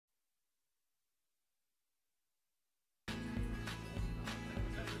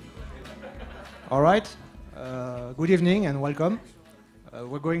All right. Good evening and welcome.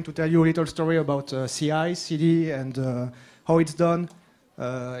 We're going to tell you a little story about CI, CD, and how it's done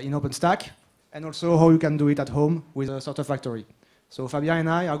in OpenStack, and also how you can do it at home with a Software Factory. So Fabien and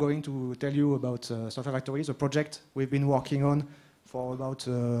I are going to tell you about Software Factory, the project we've been working on for about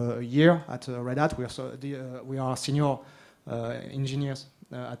a year at Red Hat. We are senior engineers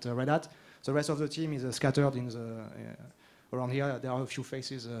at Red Hat. The rest of the team is scattered in the around here. There are a few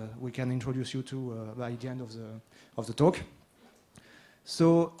faces we can introduce you to by the end of the talk.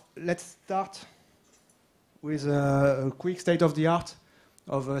 So let's start with a quick state of the art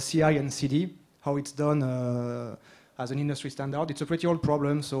of CI and CD, how it's done as an industry standard. It's a pretty old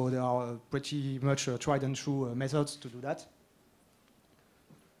problem, so there are pretty much tried and true methods to do that.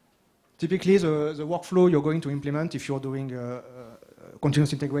 Typically, the workflow you're going to implement if you're doing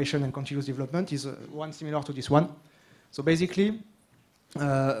continuous integration and continuous development is one similar to this one. So basically,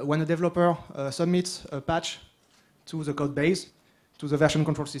 when a developer submits a patch to the code base, to the version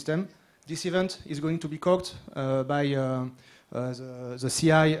control system, this event is going to be caught by the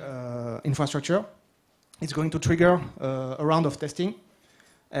CI infrastructure. It's going to trigger a round of testing,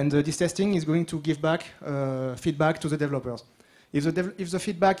 and this testing is going to give back feedback to the developers. If the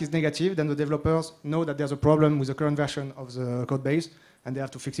feedback is negative, then the developers know that there's a problem with the current version of the code base, and they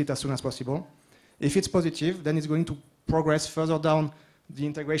have to fix it as soon as possible. If it's positive, then it's going to progress further down the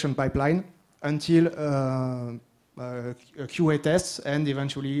integration pipeline until QA tests and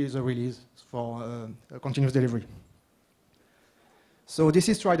eventually the release for continuous delivery. So this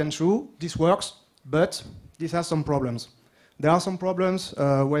is tried and true. This works, but this has some problems. There are some problems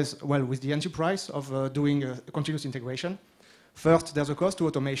with the entry price of doing continuous integration. First, there's a cost to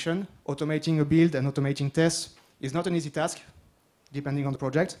automation. Automating a build and automating tests is not an easy task, depending on the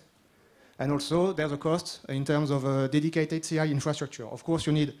project. And also, there's a cost in terms of a dedicated CI infrastructure. Of course,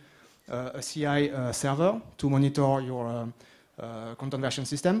 you need a CI server to monitor your content version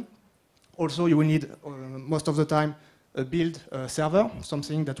system. Also, you will need, most of the time, a build server,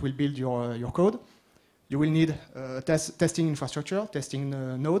 something that will build your code. You will need testing infrastructure, testing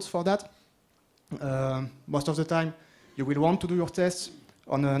nodes for that. Most of the time, you will want to do your tests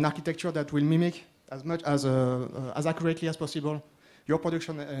on an architecture that will mimic as accurately as possible your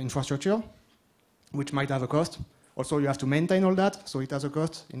production infrastructure, which might have a cost. Also, you have to maintain all that, so it has a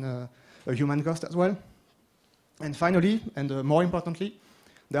cost, in a human cost as well. And finally, and more importantly,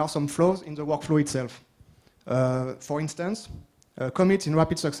 there are some flaws in the workflow itself. For instance, commits in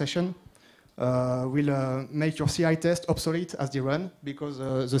rapid succession will make your CI test obsolete as they run, because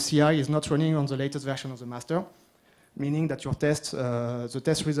the CI is not running on the latest version of the master, meaning that your tests, the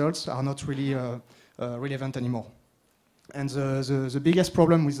test results are not really relevant anymore. And the biggest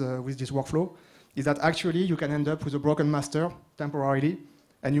problem with this workflow is that actually you can end up with a broken master temporarily,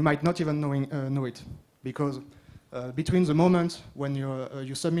 and you might not even know it. Because between the moment when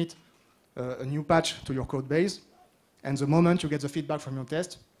you submit a new patch to your code base and the moment you get the feedback from your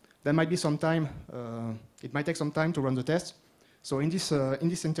test, there might be some time, it might take some time to run the test. So in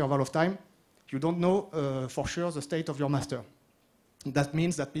this interval of time, you don't know for sure the state of your master. That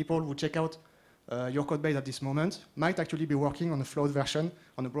means that people who check out your code base at this moment might actually be working on a flawed version,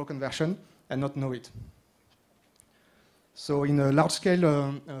 on a broken version, and not know it. So in a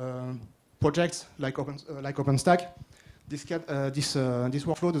large-scale projects like OpenStack, this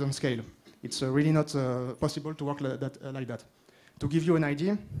workflow doesn't scale. It's really not possible to work like that. To give you an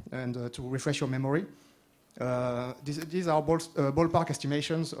idea and to refresh your memory, these are ballpark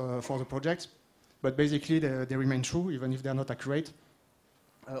estimations for the project, but basically they remain true even if they're not accurate.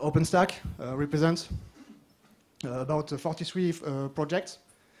 OpenStack represents about 43 projects.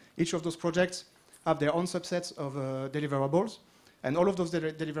 Each of those projects have their own subsets of deliverables, and all of those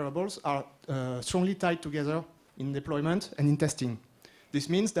deliverables are strongly tied together in deployment and in testing. This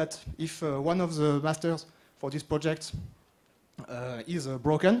means that if one of the masters for this project is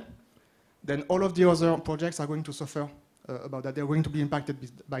broken, then all of the other projects are going to suffer about that. They're going to be impacted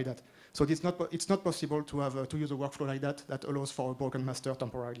by that. So it's not possible to use a workflow like that allows for a broken master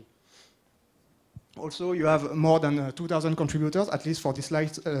temporarily. Also, you have more than 2,000 contributors, at least for this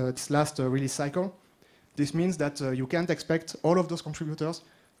last release cycle. This means that you can't expect all of those contributors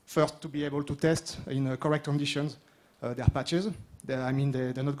first to be able to test in correct conditions their patches. They're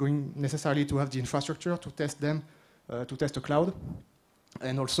not going necessarily to have the infrastructure to test them, to test a cloud.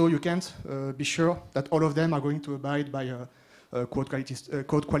 And also, you can't be sure that all of them are going to abide by code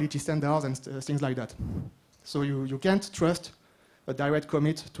quality standards and things like that. So you can't trust a direct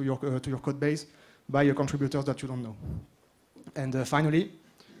commit to your code base by contributors that you don't know. And finally,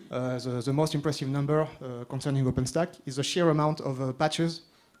 the most impressive number concerning OpenStack is the sheer amount of patches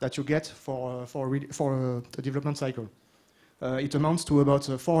that you get for a development cycle. It amounts to about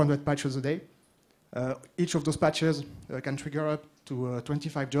 400 patches a day. Each of those patches can trigger up to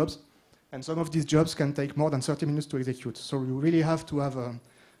 25 jobs, and some of these jobs can take more than 30 minutes to execute. So you really have to have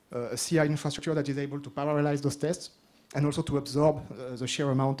a CI infrastructure that is able to parallelize those tests and also to absorb the sheer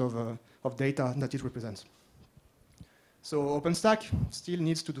amount of data that it represents. So OpenStack still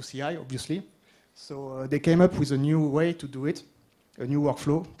needs to do CI, obviously. So they came up with a new way to do it, a new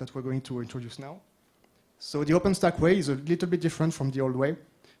workflow that we're going to introduce now. So the OpenStack way is a little bit different from the old way.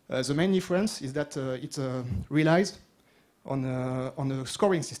 The main difference is that it relies on a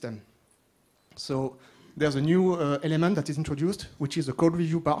scoring system. So there's a new element that is introduced, which is the code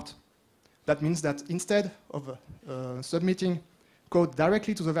review part. That means that instead of submitting code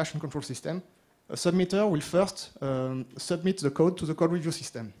directly to the version control system, a submitter will first submit the code to the code review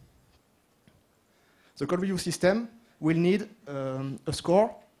system. The code review system will need a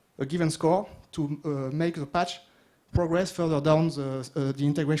score, a given score, to make the patch progress further down the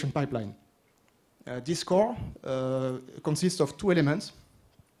integration pipeline. This score consists of two elements.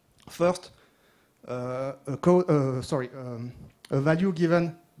 First, a value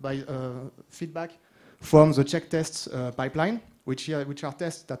given by feedback from the check tests pipeline, which are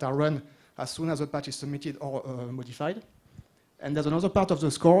tests that are run as soon as a patch is submitted or modified. And there's another part of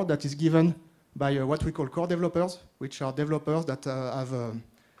the score that is given by what we call core developers, which are developers that have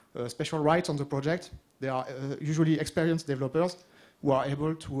special rights on the project. They are usually experienced developers who are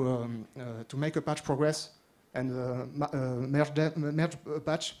able to make a patch progress and merge a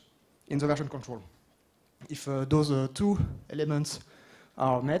patch in the version control. If those two elements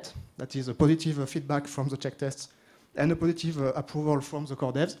are met, that is a positive feedback from the check tests and a positive approval from the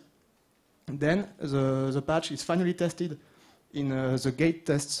core devs, then the patch is finally tested in the gate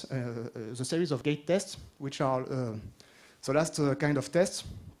tests, the series of gate tests, which are the last kind of tests,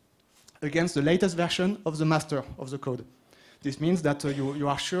 against the latest version of the master of the code. This means that you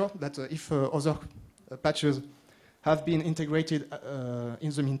are sure that if other patches have been integrated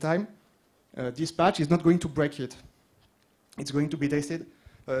in the meantime, this patch is not going to break it. It's going to be tested,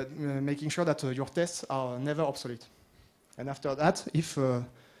 making sure that your tests are never obsolete. And after that, if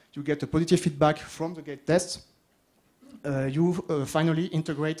you get a positive feedback from the gate tests, you finally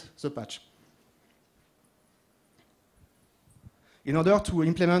integrate the patch. In order to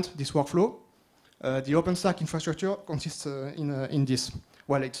implement this workflow, the OpenStack infrastructure consists in this.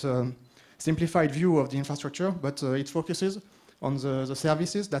 Well, it's a simplified view of the infrastructure, but it focuses on the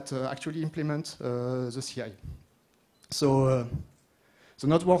services that actually implement the CI. So the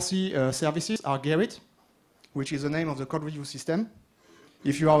noteworthy services are Gerrit, which is the name of the code review system.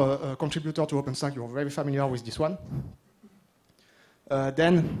 If you are a contributor to OpenStack, you're very familiar with this one.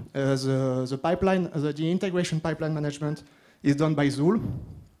 Then the pipeline, the integration pipeline management is done by Zuul.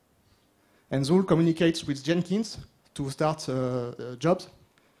 And Zuul communicates with Jenkins to start jobs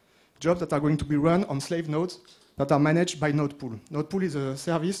that are going to be run on slave nodes that are managed by Nodepool. Nodepool is a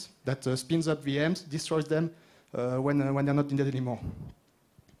service that spins up VMs, destroys them when they're not needed anymore.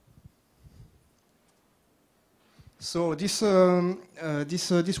 So this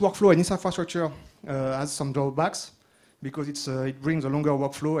workflow and this infrastructure has some drawbacks because it brings a longer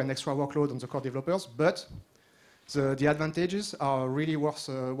workflow and extra workload on the core developers, but the advantages are really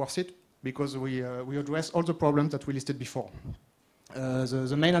worth it because we address all the problems that we listed before.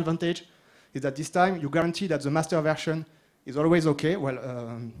 The main advantage is that this time you guarantee that the master version is always okay, well,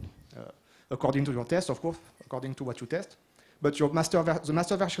 according to your test, of course, according to what you test. But the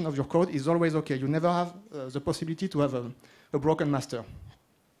master version of your code is always okay. You never have the possibility to have a broken master.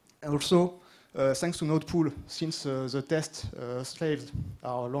 And also, thanks to Nodepool, since the test slaves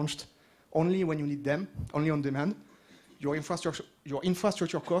are launched only when you need them, only on demand, your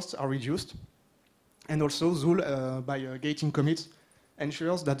infrastructure costs are reduced. And also, Zuul, by gating commits,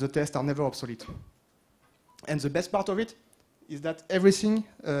 ensures that the tests are never obsolete. And the best part of it is that everything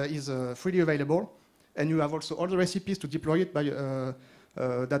is freely available, and you have also all the recipes to deploy it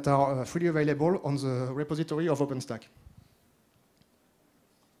that are freely available on the repository of OpenStack.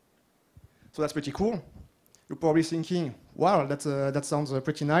 So that's pretty cool. You're probably thinking, wow, that sounds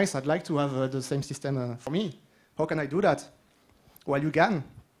pretty nice. I'd like to have the same system for me. How can I do that? Well, you can.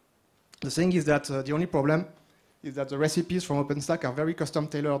 The thing is that the only problem is that the recipes from OpenStack are very custom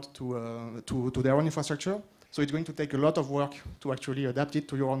tailored to their own infrastructure. So it's going to take a lot of work to actually adapt it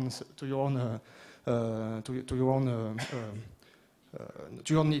to your own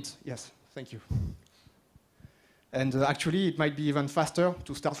needs. Yes, thank you. And actually, it might be even faster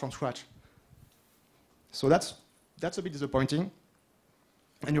to start from scratch. So that's a bit disappointing.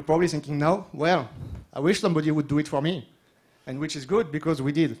 And you're probably thinking now, well, I wish somebody would do it for me. and which is good because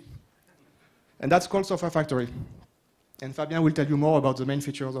we did. And that's called Software Factory. And Fabien will tell you more about the main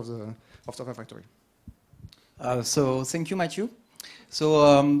features of Software Factory. So thank you, Matthew.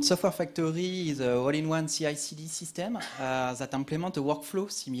 So Software Factory is an all-in-one CI/CD system that implements a workflow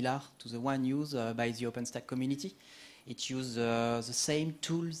similar to the one used by the OpenStack community. It uses the same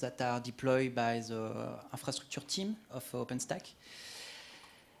tools that are deployed by the infrastructure team of OpenStack.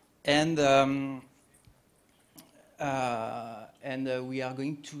 And we are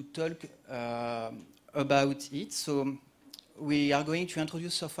going to talk about it. So we are going to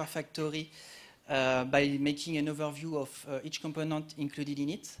introduce Software Factory by making an overview of each component included in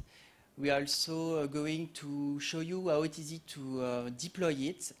it. We are also going to show you how it is to deploy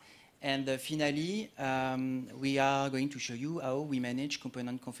it. And finally, we are going to show you how we manage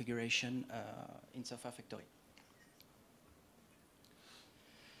component configuration in Software Factory.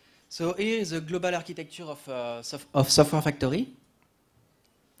 So here is the global architecture of Software Factory.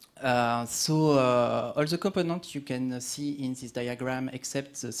 All the components you can see in this diagram,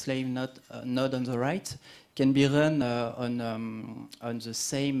 except the slave node on the right, can be run on the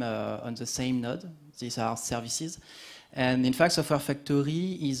same node. These are services. And in fact, Software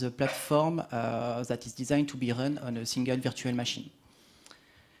Factory is a platform that is designed to be run on a single virtual machine.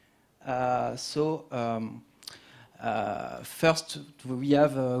 First,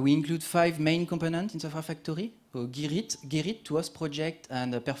 we include 5 main components in Software Factory. So Gerrit to host project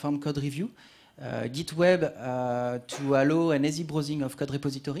and perform code review. GitWeb to allow an easy browsing of code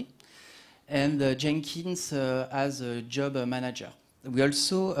repository. And Jenkins as a job manager. We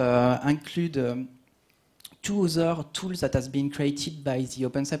also include 2 other tools that has been created by the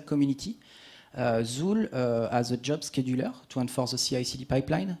OpenStack community. Zuul as a job scheduler to enforce the CI/CD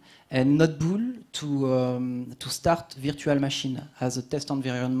pipeline, and Notebool to start virtual machine as a test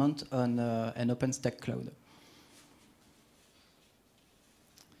environment on an OpenStack cloud.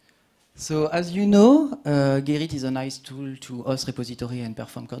 So as you know, Gerrit is a nice tool to host repository and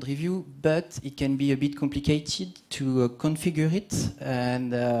perform code review, but it can be a bit complicated to configure it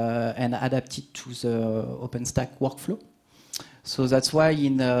and adapt it to the OpenStack workflow. So that's why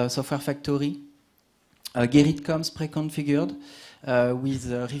in Software Factory, Gerrit comes pre-configured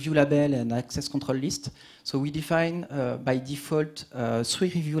with a review label and access control list. So we define by default 3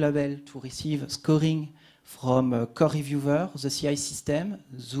 review labels to receive scoring from a core reviewer, the CI system,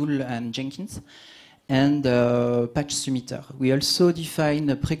 Zuul and Jenkins, and patch submitter. We also define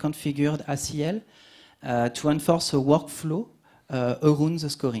a pre-configured ACL to enforce a workflow around the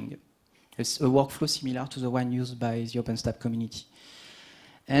scoring. It's a workflow similar to the one used by the OpenStack community.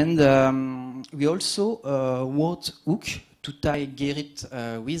 And we also wrote hook to tie Gerrit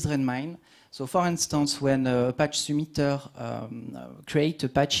with Redmine. So for instance, when a patch submitter creates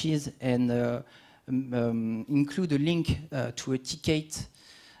patches and include a link to a ticket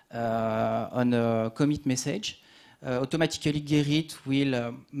on a commit message, automatically Gerrit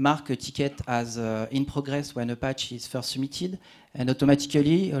will mark a ticket as in progress when a patch is first submitted, and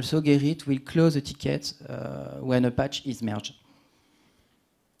automatically also Gerrit will close a ticket when a patch is merged.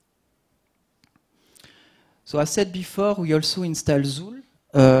 So as said before, we also install Zuul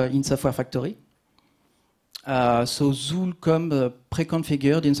in Software Factory. So Zuul comes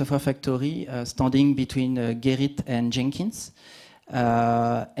pre-configured in Software Factory, standing between Gerrit and Jenkins.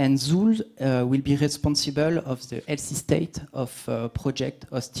 And Zuul will be responsible of the healthy state of project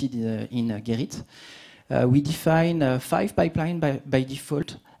hosted in Gerrit. We define 5 pipelines by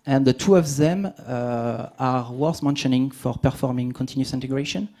default, and the 2 of them are worth mentioning for performing continuous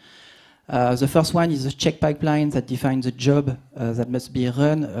integration. The first one is the check pipeline that defines the job that must be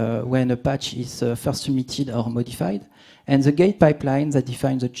run when a patch is first submitted or modified, and the gate pipeline that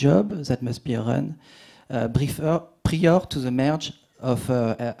defines the job that must be run prior to the merge of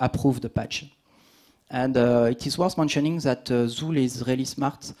approved patch. And it is worth mentioning that Zuul is really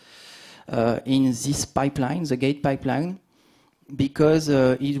smart in this pipeline, the gate pipeline, because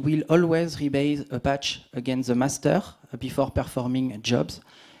it will always rebase a patch against the master before performing jobs.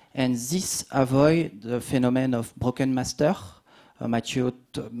 And this avoids the phenomenon of broken master. Matthew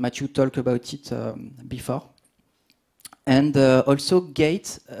talked about it before. And also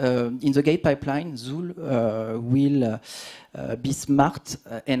gate, in the gate pipeline, Zuul will be smart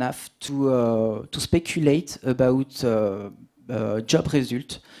enough to speculate about job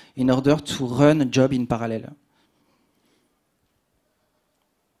result in order to run a job in parallel.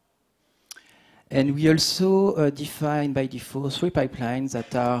 And we also define by default 3 pipelines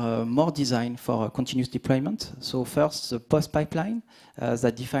that are more designed for continuous deployment. So first, the post pipeline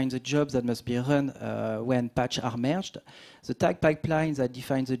that defines the jobs that must be run when patches are merged. The tag pipeline that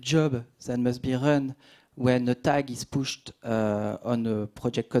defines the job that must be run when a tag is pushed on a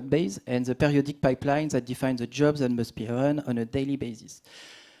project code base, and the periodic pipeline that defines the jobs that must be run on a daily basis.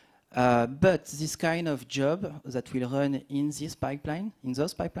 But this kind of job that will run in this pipeline, in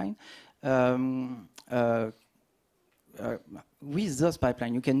those pipelines, with those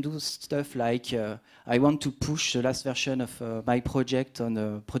pipelines, you can do stuff like I want to push the last version of my project on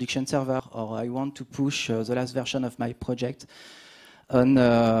a production server, or I want to push the last version of my project on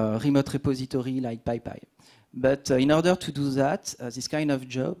a remote repository like PyPy. But in order to do that, this kind of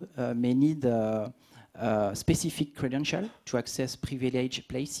job may need specific credential to access privileged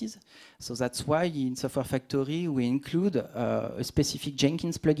places. So that's why in Software Factory we include a specific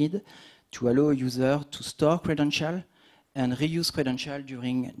Jenkins plugin to allow a user to store credential and reuse credential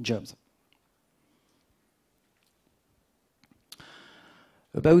during jobs.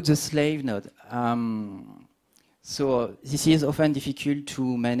 About the slave node. So this is often difficult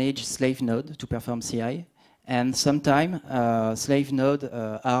to manage slave node to perform CI, and sometimes slave node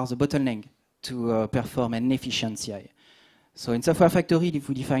are the bottleneck to perform an efficient CI. So in Software Factory,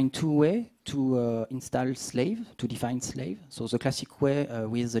 we define two ways to install slave, to define slave. So the classic way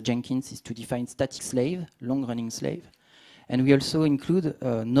with the Jenkins is to define static slave, long-running slave. And we also include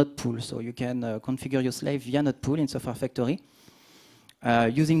node pool. So you can configure your slave via node pool in Software Factory.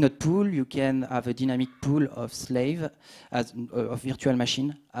 Using node pool, you can have a dynamic pool of slave, of virtual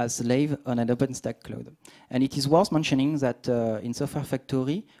machine as slave on an OpenStack cloud. And it is worth mentioning that in Software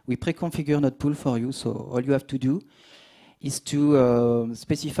Factory, we pre-configure node pool for you. So all you have to do is to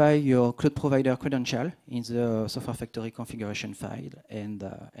specify your cloud provider credential in the Software Factory configuration file, and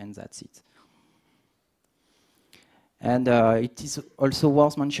that's it. And it is also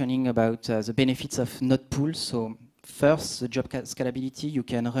worth mentioning about the benefits of node pool. So first, the job scalability. You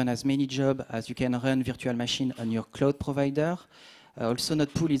can run as many jobs as you can run virtual machine on your cloud provider. Also,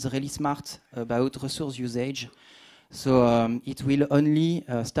 node pool is really smart about resource usage. So it will only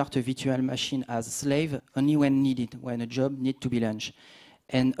start a virtual machine as slave only when needed, when a job needs to be launched,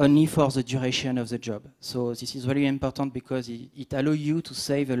 and only for the duration of the job. So this is really important because it allows you to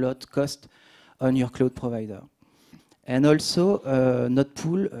save a lot of cost on your cloud provider. And also, node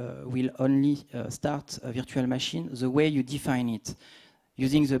pool will only start a virtual machine the way you define it,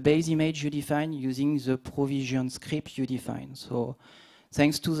 using the base image you define, using the provision script you define. So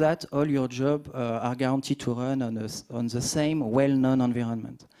thanks to that, all your jobs are guaranteed to run on the same well-known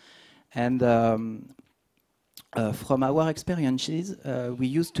environment. And from our experiences, we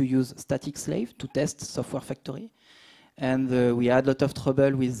used to use static slave to test Software Factory. And we had a lot of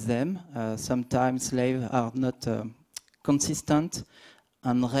trouble with them. Sometimes slaves are not consistent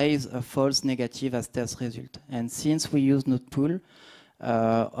and raise a false negative as test result. And since we use node pool,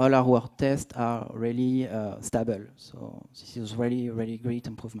 all our tests are really stable. So this is really, really great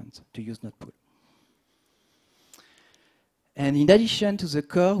improvement to use node pool. And in addition to the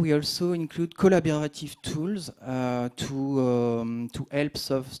core, we also include collaborative tools to help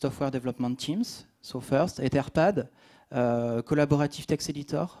software development teams. So first, Etherpad, collaborative text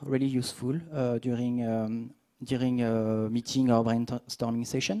editor, really useful during a meeting or brainstorming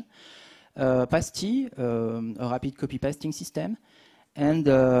session. Pasty, a rapid copy pasting system, and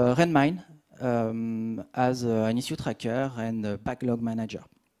Redmine as an issue tracker and a backlog manager.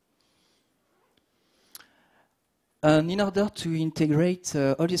 And in order to integrate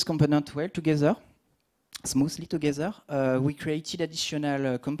all these components well together, smoothly together, we created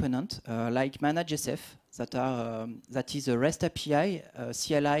additional components like ManageSF, that is a REST API,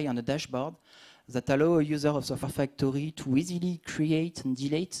 CLI on a dashboard that allow a user of Software Factory to easily create and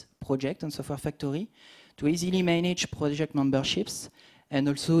delete projects on Software Factory, to easily manage project memberships, and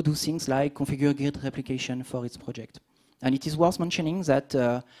also do things like configure Gerrit replication for its project. And it is worth mentioning that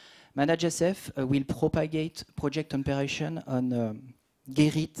ManageSF will propagate project operation on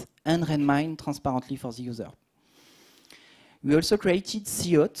Gerrit and Redmine transparently for the user. We also created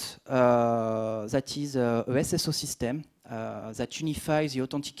CAUT, that is a SSO system that unifies the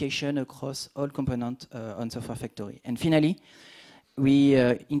authentication across all components on Software Factory. And finally, we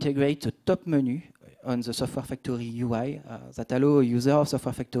integrate a top menu on the Software Factory UI that allows a user of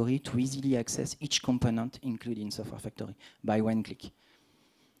Software Factory to easily access each component included in Software Factory by one click.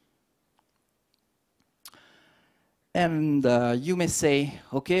 And you may say,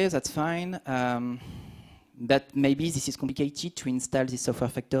 okay, that's fine, but maybe this is complicated to install this Software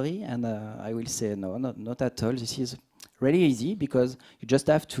Factory, and I will say no, not at all. This is really easy because you just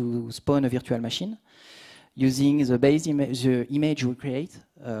have to spawn a virtual machine using the base image, the image we create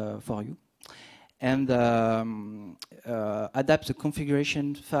for you, and adapt the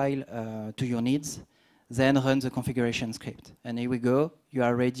configuration file to your needs, then run the configuration script. And here we go. You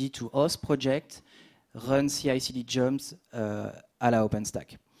are ready to host project, run CI/CD jobs à la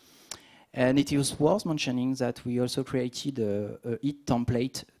OpenStack. And it is worth mentioning that we also created a Git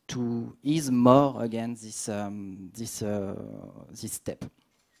template to ease more again this step.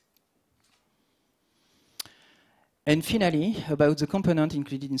 And finally, about the component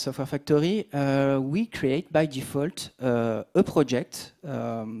included in Software Factory, we create by default a project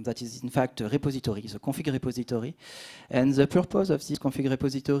that is in fact a repository, the config repository. And the purpose of this config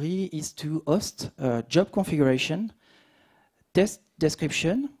repository is to host job configuration, test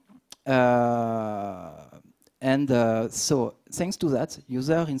description, so thanks to that,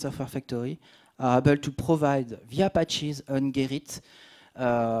 users in Software Factory are able to provide via patches on Gerrit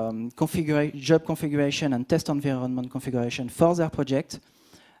job configuration and test environment configuration for their project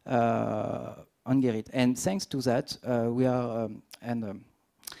on Gerrit. And thanks to that, we are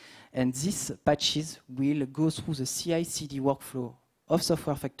and these patches will go through the CI/CD workflow of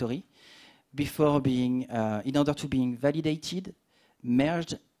Software Factory before being, in order to being validated,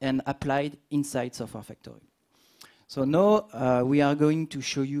 merged, and applied inside Software Factory. So now we are going to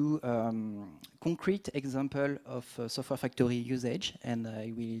show you concrete example of Software Factory usage, and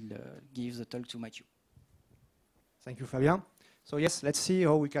I will give the talk to Matthew. Thank you, Fabien. So yes, let's see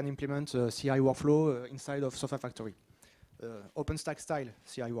how we can implement a CI workflow inside of Software Factory. OpenStack style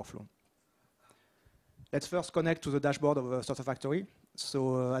CI workflow. Let's first connect to the dashboard of Software Factory.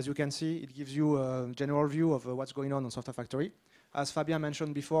 So as you can see, it gives you a general view of what's going on Software Factory. As Fabien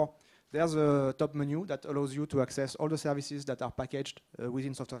mentioned before, there's a top menu that allows you to access all the services that are packaged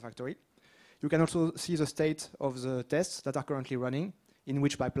within Software Factory. You can also see the state of the tests that are currently running, in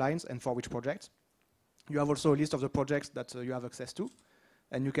which pipelines and for which projects. You have also a list of the projects that you have access to.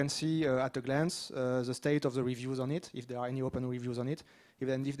 And you can see at a glance the state of the reviews on it, if there are any open reviews on it,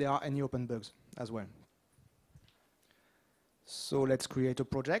 and if there are any open bugs as well. So let's create a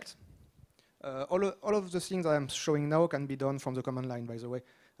project. All of the things I'm showing now can be done from the command line, by the way.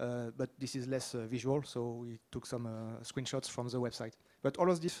 But this is less visual, so we took some screenshots from the website. But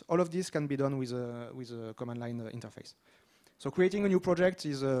all of this can be done with a command line interface. So creating a new project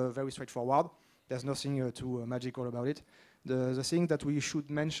is very straightforward. There's nothing too magical about it. The thing that we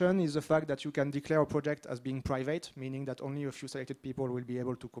should mention is the fact that you can declare a project as being private, meaning that only a few selected people will be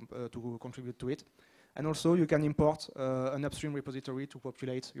able to contribute to it. And also you can import an upstream repository to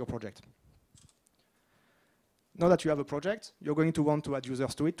populate your project. Now that you have a project, you're going to want to add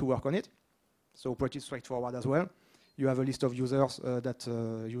users to it to work on it. So pretty straightforward as well. You have a list of users that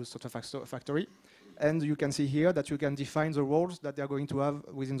use Software Factory. And you can see here that you can define the roles that they're going to have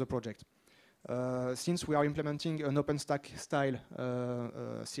within the project. Since we are implementing an OpenStack style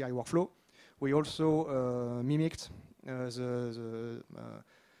CI workflow, we also mimicked the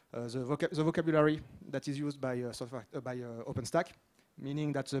vocabulary that is used by OpenStack,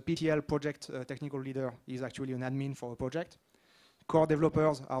 meaning that the PTL project technical leader is actually an admin for a project. Core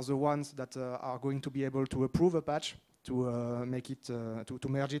developers are the ones that are going to be able to approve a patch to make it to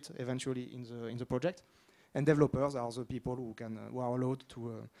merge it eventually in the project, and developers are the people who are allowed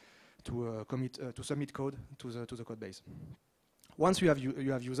to submit code to the code base. Once you have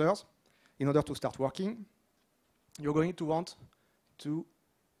users, in order to start working, you're going to want to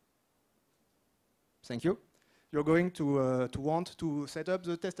You're going to want to set up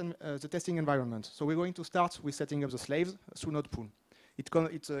the testing environment. So we're going to start with setting up the slaves through node pool.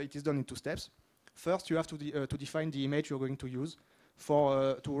 It is done in 2 steps. First, you have to define the image you're going to use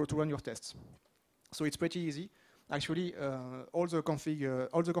to run your tests. So it's pretty easy. Actually, all the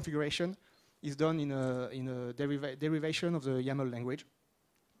configuration is done in a derivation of the YAML language.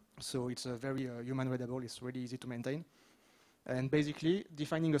 So it's very human readable. It's really easy to maintain. And basically,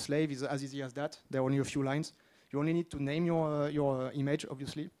 defining a slave is as easy as that. There are only a few lines. You only need to name your image,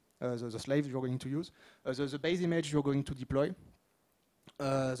 obviously, the slave you're going to use, the base image you're going to deploy,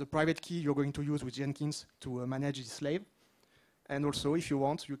 the private key you're going to use with Jenkins to manage the slave. And also, if you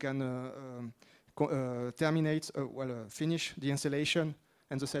want, you can finish the installation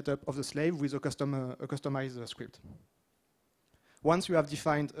and the setup of the slave with a customized script. Once you have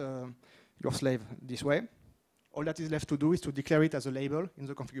defined your slave this way, all that is left to do is to declare it as a label in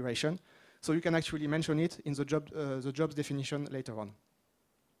the configuration, so you can actually mention it in the job's definition later on.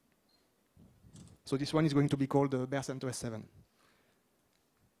 So this one is going to be called Bear CentOS 7.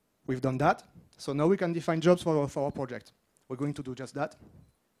 We've done that, so now we can define jobs for our project. We're going to do just that.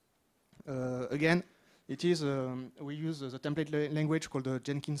 Again, we use the template language called the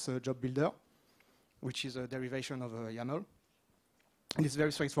Jenkins job builder, which is a derivation of YAML. And it's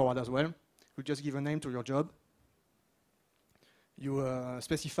very straightforward as well. You just give a name to your job. You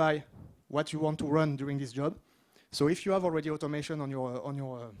specify what you want to run during this job. So if you have already automation on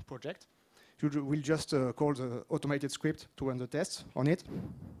your project, you will just call the automated script to run the tests on it.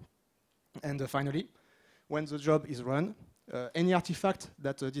 And finally, when the job is run, any artifact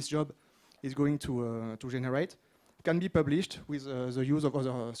that this job is going to generate can be published with the use of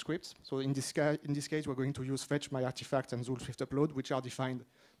other scripts. So in this case, we're going to use fetch my artifact and Zuul Swift upload, which are defined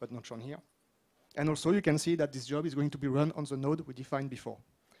but not shown here. And also, you can see that this job is going to be run on the node we defined before,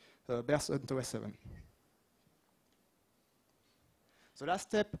 Berth until S7. The last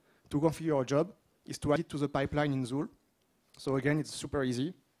step to configure your job is to add it to the pipeline in Zuul. So again, it's super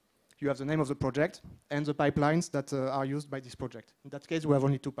easy. You have the name of the project and the pipelines that are used by this project. In that case, we have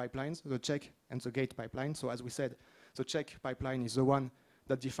only two pipelines, the check and the gate pipeline. So as we said, the check pipeline is the one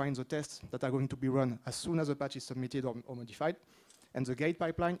that defines the tests that are going to be run as soon as the patch is submitted or modified. And the gate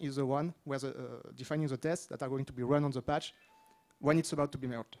pipeline is the one where defining the tests that are going to be run on the patch when it's about to be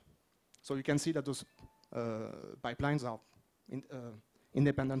merged. So you can see that those pipelines are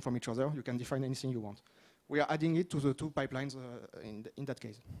independent from each other. You can define anything you want. We are adding it to the two pipelines in that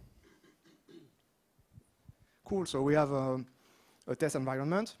case. Cool, so we have a test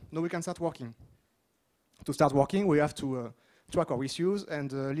environment. Now we can start working. To start working, we have to track our issues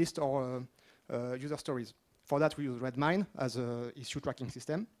and list our user stories. For that, we use Redmine as an issue tracking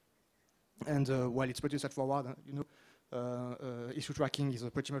system. And while it's pretty straightforward, issue tracking is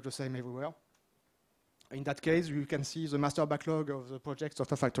pretty much the same everywhere. In that case, you can see the master backlog of the project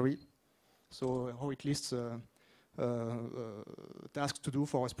Software Factory. So how it lists tasks to do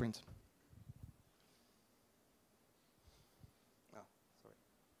for a sprint.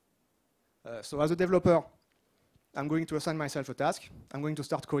 So as a developer, I'm going to assign myself a task. I'm going to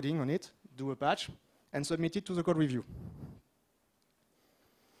start coding on it, do a patch, and submit it to the code review.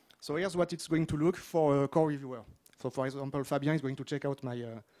 So here's what it's going to look for a core reviewer. So for example, Fabien is going to check out my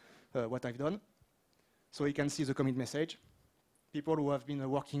what I've done. So he can see the commit message. People who have been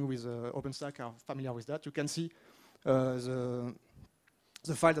working with OpenStack are familiar with that. You can see the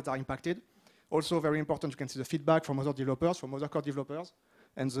files that are impacted. Also very important, you can see the feedback from other developers, from other code developers,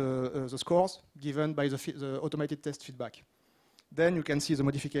 and the scores given by the automated test feedback. Then you can see the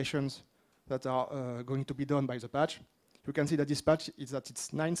modifications that are going to be done by the patch. You can see that this patch is at its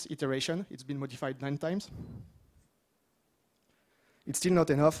 9th iteration. It's been modified 9 times. It's still not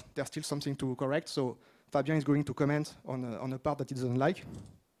enough. There's still something to correct. So Fabien is going to comment on a part that he doesn't like.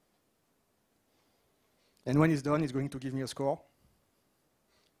 And when he's done, he's going to give me a score.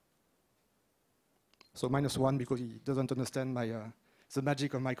 So -1 because he doesn't understand the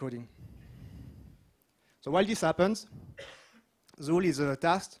magic of my coding. So while this happens, Zuul is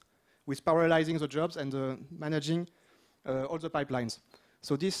tasked with parallelizing the jobs and managing all the pipelines.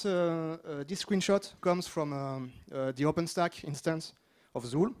 So this screenshot comes from the OpenStack instance of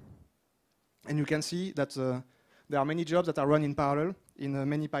Zuul. And you can see that there are many jobs that are run in parallel in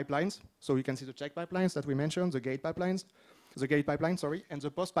many pipelines. So you can see the check pipelines that we mentioned, the gate pipeline, and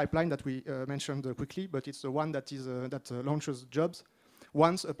the post pipeline that we mentioned quickly, but it's the one that launches jobs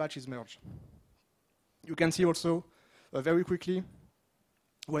once a patch is merged. You can see also very quickly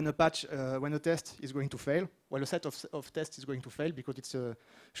when a test is going to fail. Well, a set of tests is going to fail because it's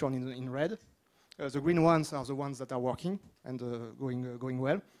shown in red. The green ones are the ones that are working and going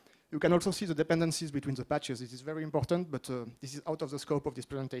well. You can also see the dependencies between the patches. This is very important, but this is out of the scope of this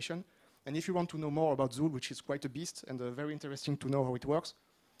presentation. And if you want to know more about Zuul, which is quite a beast and very interesting to know how it works,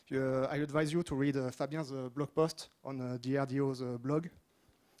 I advise you to read Fabien's blog post on DRDO's blog.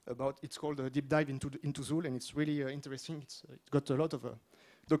 It's called a Deep Dive into Zuul, and it's really interesting. It's got a lot of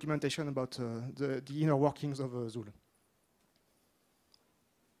documentation about the inner workings of Zuul.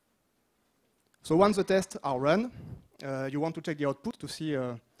 So once the tests are run, you want to check the output to see,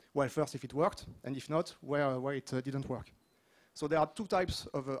 well, first if it worked, and if not, where it didn't work. So there are two types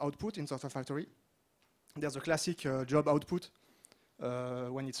of output in Software Factory. There's a classic job output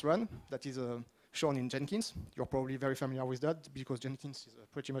when it's run, that is shown in Jenkins. You're probably very familiar with that because Jenkins is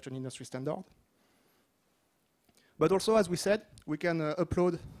pretty much an industry standard. But also, as we said, we can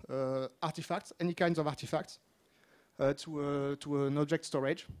upload artifacts, any kinds of artifacts, to an object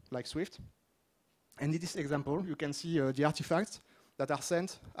storage like Swift. And in this example, you can see the artifacts that are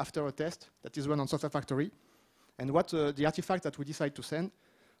sent after a test that is run on Software Factory. And what the artifacts that we decide to send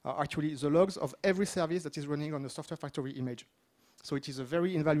are actually the logs of every service that is running on the Software Factory image. So it is a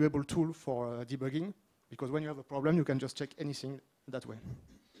very invaluable tool for debugging, because when you have a problem, you can just check anything that way.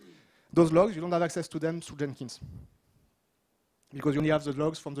 Those logs, you don't have access to them through Jenkins, because you only have the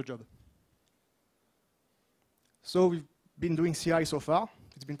logs from the job. So we've been doing CI so far.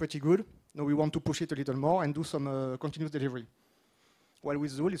 It's been pretty good. Now we want to push it a little more and do some continuous delivery. Well,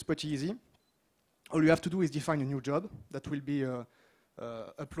 with Zuul, it's pretty easy. All you have to do is define a new job that will be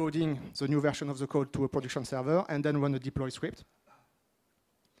uploading the new version of the code to a production server and then run a deploy script.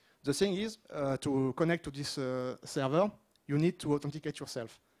 The thing is, to connect to this server, you need to authenticate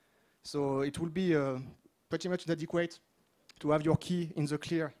yourself. So it will be pretty much inadequate to have your key in the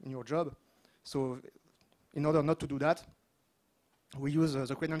clear in your job. So in order not to do that, we use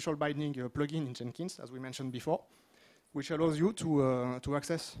the credential binding plugin in Jenkins, as we mentioned before, which allows you to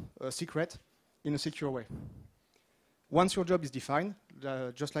access a secret in a secure way. Once your job is defined,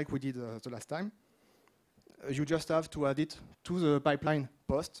 just like we did the last time, you just have to add it to the pipeline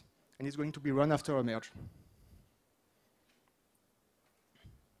post, and it's going to be run after a merge.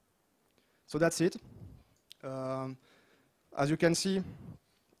 So that's it. As you can see,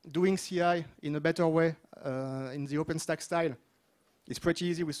 doing CI in a better way in the OpenStack style is pretty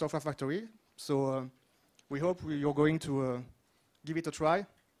easy with Software Factory. So we hope you're going to give it a try.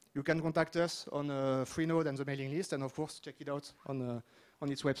 You can contact us on Freenode and the mailing list, and of course check it out on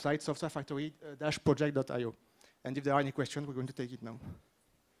its website, softwarefactory-project.io. And if there are any questions, we're going to take it now.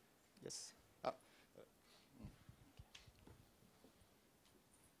 Yes.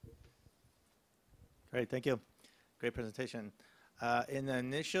 Great, thank you. Great presentation. In the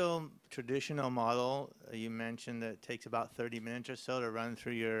initial traditional model, you mentioned that it takes about 30 minutes or so to run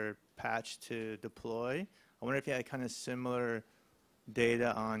through your patch to deploy. I wonder if you had kind of similar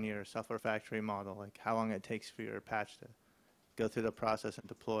data on your Software Factory model, like how long it takes for your patch to go through the process and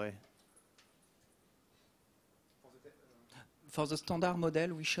deploy. For the standard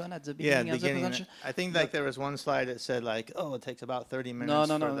model we shown at the beginning of the presentation? I think like there was one slide that said like, oh, it takes about 30 minutes.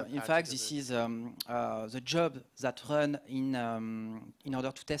 No. In fact, this is the job that run in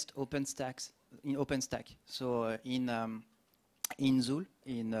order to test OpenStack. So in Zuul,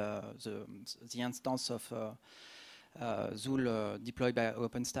 in the instance of Zuul deployed by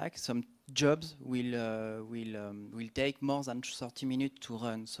OpenStack, some jobs will take more than 30 minutes to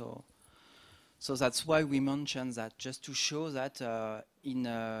run. So that's why we mentioned that, just to show that in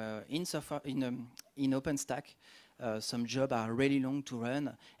OpenStack, some jobs are really long to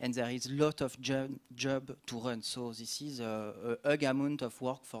run, and there is a lot of job to run. So this is a hug amount of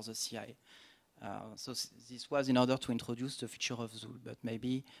work for the CI. So this was in order to introduce the feature of Zuul, but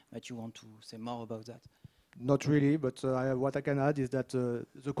maybe you want to say more about that. Not really, but what I can add is that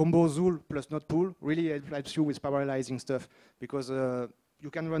the combo Zuul plus Notpool really helps you with parallelizing stuff, because you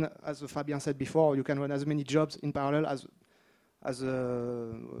can run, as Fabien said before, you can run as many jobs in parallel as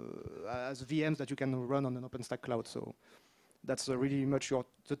VMs that you can run on an OpenStack cloud. So that's really much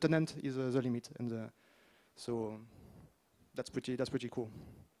the tenant is the limit, and so that's pretty cool.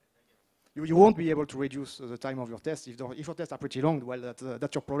 You won't be able to reduce the time of your tests if your tests are pretty long. Well,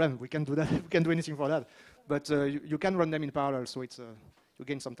 that's your problem. We can't do that. We can't do anything for that. But you can run them in parallel, so it's you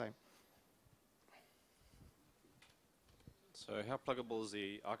gain some time. So how pluggable is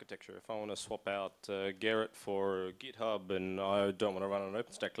the architecture? If I want to swap out Gerrit for GitHub and I don't want to run on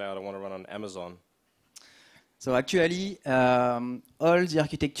OpenStack Cloud, I want to run on Amazon. So actually, all the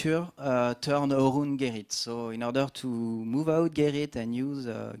architecture turn around Gerrit. So in order to move out Gerrit and use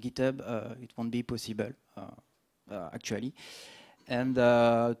GitHub, it won't be possible, actually. And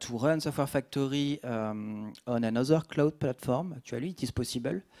to run Software Factory on another cloud platform, actually, it is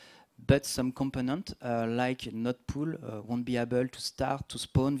possible. But some component, like Notpool, won't be able to start to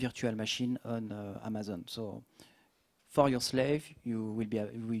spawn virtual machine on Amazon. So for your slave,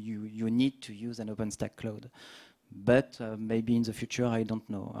 you need to use an OpenStack cloud. But maybe in the future, I don't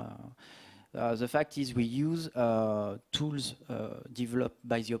know. The fact is we use tools developed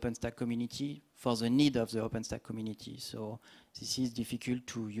by the OpenStack community for the need of the OpenStack community. So this is difficult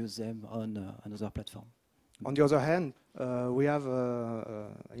to use them on another platform. On the other hand, we have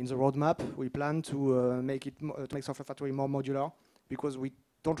in the roadmap, we plan to make Software Factory more modular, because we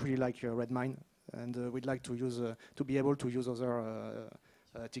don't really like Redmine, and we'd like to use to be able to use other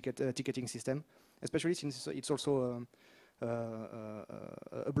ticketing system, especially since it's also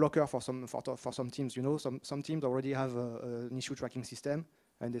a blocker for some teams. You know, some teams already have an issue tracking system,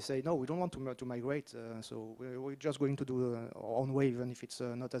 and they say no, we don't want to migrate, so we're just going to do our own way, even if it's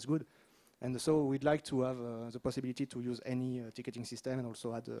not as good. And so we'd like to have the possibility to use any ticketing system and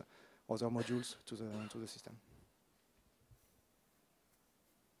also add other modules to the system.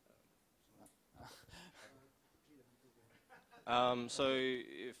 So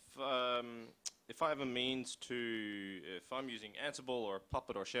if I have a means to, if I'm using Ansible or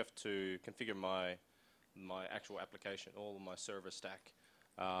Puppet or Chef to configure my actual application, all of my server stack,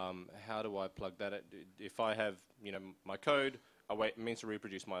 how do I plug that in? If I have my code, it means to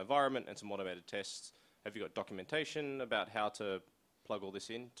reproduce my environment and some automated tests. Have you got documentation about how to plug all this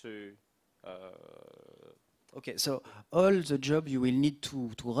into Okay, so all the job you will need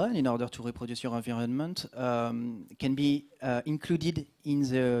to run in order to reproduce your environment can be included in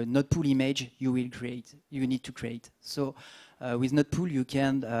the node pool image you will create. You need to create. So with node pool, you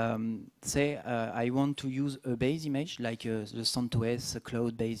can say I want to use a base image like the CentOS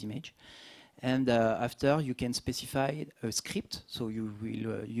cloud base image. And after you can specify a script. So you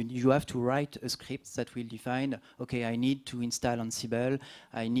will you have to write a script that will define, okay, I need to install Ansible,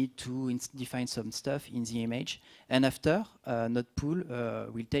 I need to define some stuff in the image. And after, Node Pool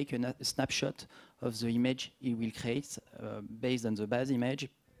will take a snapshot of the image it will create based on the base image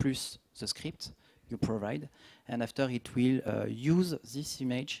plus the script you provide. And after it will use this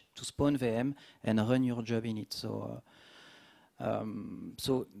image to spawn VM and run your job in it. So,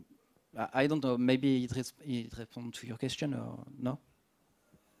 I don't know, maybe it responds to your question or no?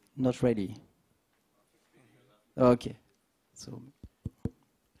 Not really. Okay. So.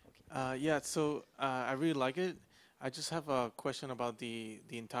 Yeah, so I really like it. I just have a question about the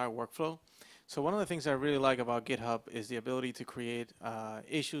entire workflow. So one of the things I really like about GitHub is the ability to create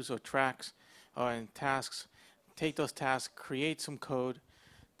issues or tracks and tasks, take those tasks, create some code,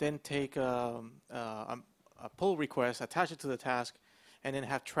 then take a pull request, attach it to the task, and then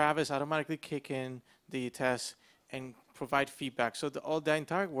have Travis automatically kick in the test and provide feedback. So the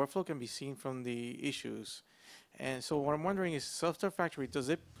entire workflow can be seen from the issues. And so what I'm wondering is, Software Factory, does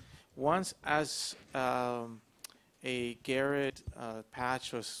it, once as a Gerrit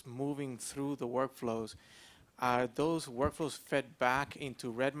patch was moving through the workflows, are those workflows fed back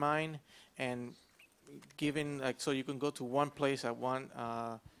into Redmine and given, like, so you can go to one place at one,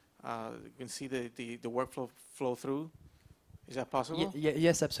 you can see the workflow flow through? Is that possible?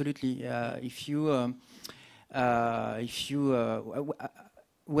 Yes, absolutely.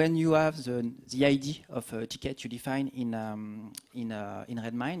 When you have the ID of a ticket you define in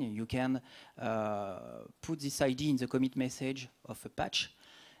Redmine, you can put this ID in the commit message of a patch,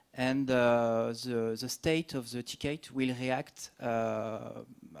 and the state of the ticket will react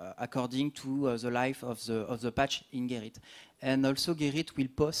according to the life of the patch in Gerrit. And also Gerrit will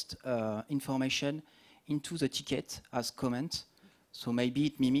post information into the ticket as comment, so maybe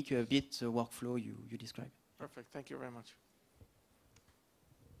it mimics a bit the workflow you described. Perfect, thank you very much.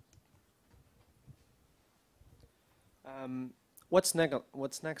 What's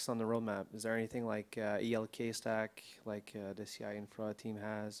next on the roadmap? Is there anything like ELK stack, like the CI Infra team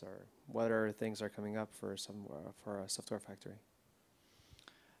has, or what other things are coming up for a Software Factory?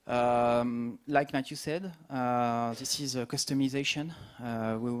 Like Matthew said, this is a customization.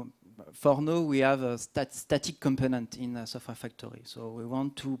 For now, we have a static component in a Software Factory. So we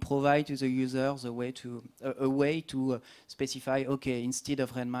want to provide to the users a way to specify, okay, instead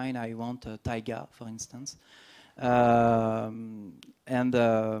of Redmine, I want Taiga, for instance. For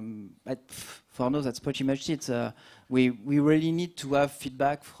now, that's pretty much it. We really need to have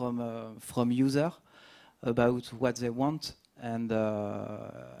feedback from user about what they want, and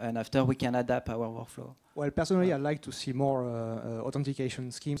after we can adapt our workflow. Well, personally, I'd like to see more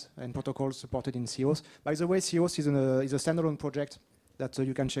authentication schemes and protocols supported in COS. By the way, COS is a standalone project that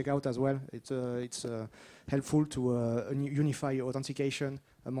you can check out as well. It's helpful to unify authentication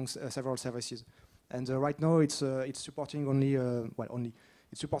amongst several services. And right now, it's supporting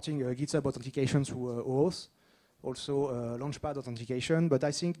it's supporting GitHub authentication through OAuth, also Launchpad authentication. But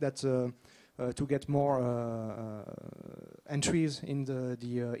I think that to get more entries in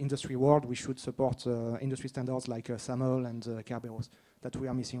the industry world, we should support industry standards like SAML and Kerberos that we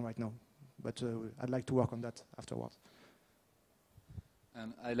are missing right now. But I'd like to work on that afterwards.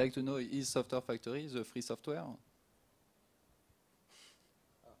 And I'd like to know, is Software Factory the free software?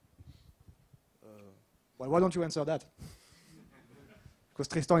 Well, why don't you answer that? Because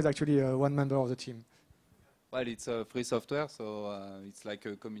Tristan is actually one member of the team. Well, it's free software, so it's like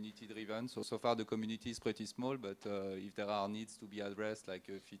a community-driven. So far, the community is pretty small, but if there are needs to be addressed, like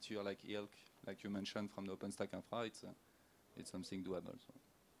a feature like ELK, like you mentioned from the OpenStack infra, it's something doable. So.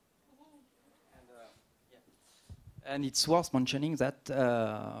 And it's worth mentioning that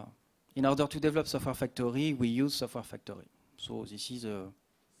in order to develop Software Factory, we use Software Factory. So this is a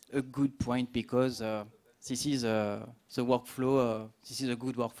good point, because this is the workflow. This is a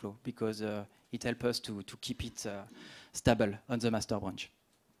good workflow because it helps us to keep it stable on the master branch.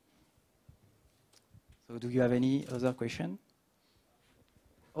 So do you have any other question?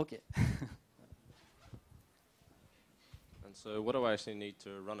 Okay. And so what do I actually need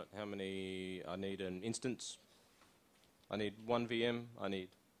to run it? How many? I need an instance. I need one VM. I need.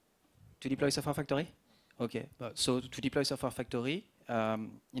 To deploy Software Factory? Okay. So to deploy Software Factory,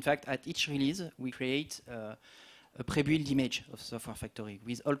 in fact, at each release, we create a pre-built image of Software Factory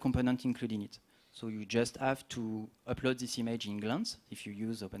with all components included in it. So you just have to upload this image in Glance if you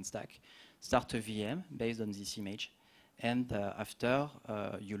use OpenStack, start a VM based on this image, and after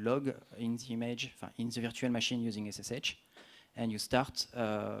you log in the image, in the virtual machine using SSH, and you start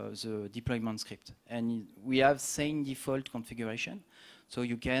the deployment script. And we have same default configuration, so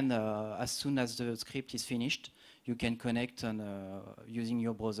you can, as soon as the script is finished, you can connect on, using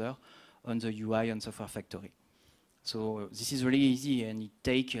your browser on the UI on Software Factory. So this is really easy, and it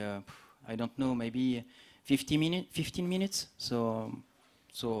take, I don't know, maybe 15 minutes. So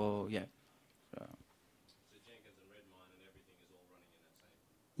yeah. So Jenkins and Redmine and everything is all running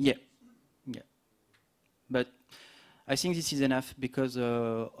in that same. Yeah, yeah. But I think this is enough because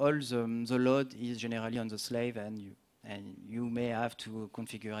all the load is generally on the slave, and you may have to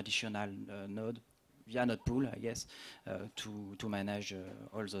configure additional node via node pool, I guess, to manage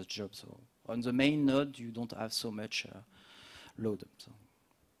all those jobs. So on the main node, you don't have so much load. So.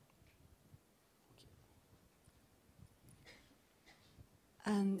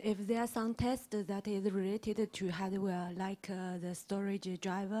 If there are some tests that is related to hardware, like the storage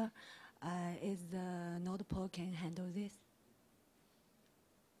driver, is the node pool can handle this?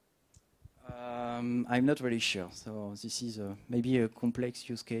 I'm not really sure. So this is maybe a complex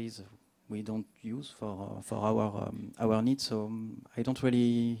use case we don't use for our needs. So I don't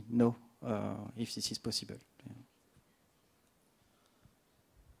really know if this is possible. Yeah.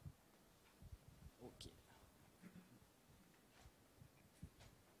 Okay.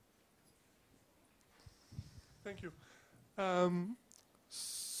 Thank you.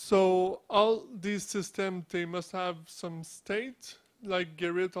 So all these systems, they must have some state, like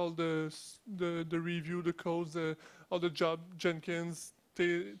Gerrit, all the review, the codes, all the job, Jenkins,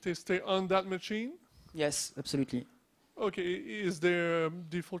 they stay on that machine? Yes, absolutely. Okay, is there a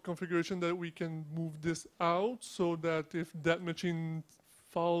default configuration that we can move this out so that if that machine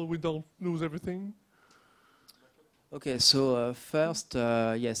falls, we don't lose everything? Okay, so first,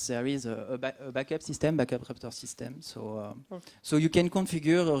 yes, there is a backup system, backup raptor system. So, so you can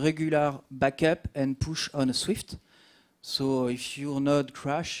configure a regular backup and push on a Swift. So if your node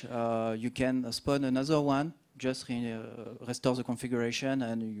crash, you can spawn another one, just restore the configuration,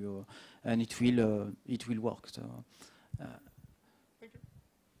 and it will work. So, thank you.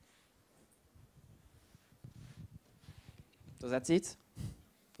 So that's it.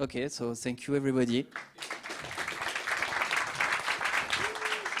 Okay, so thank you everybody.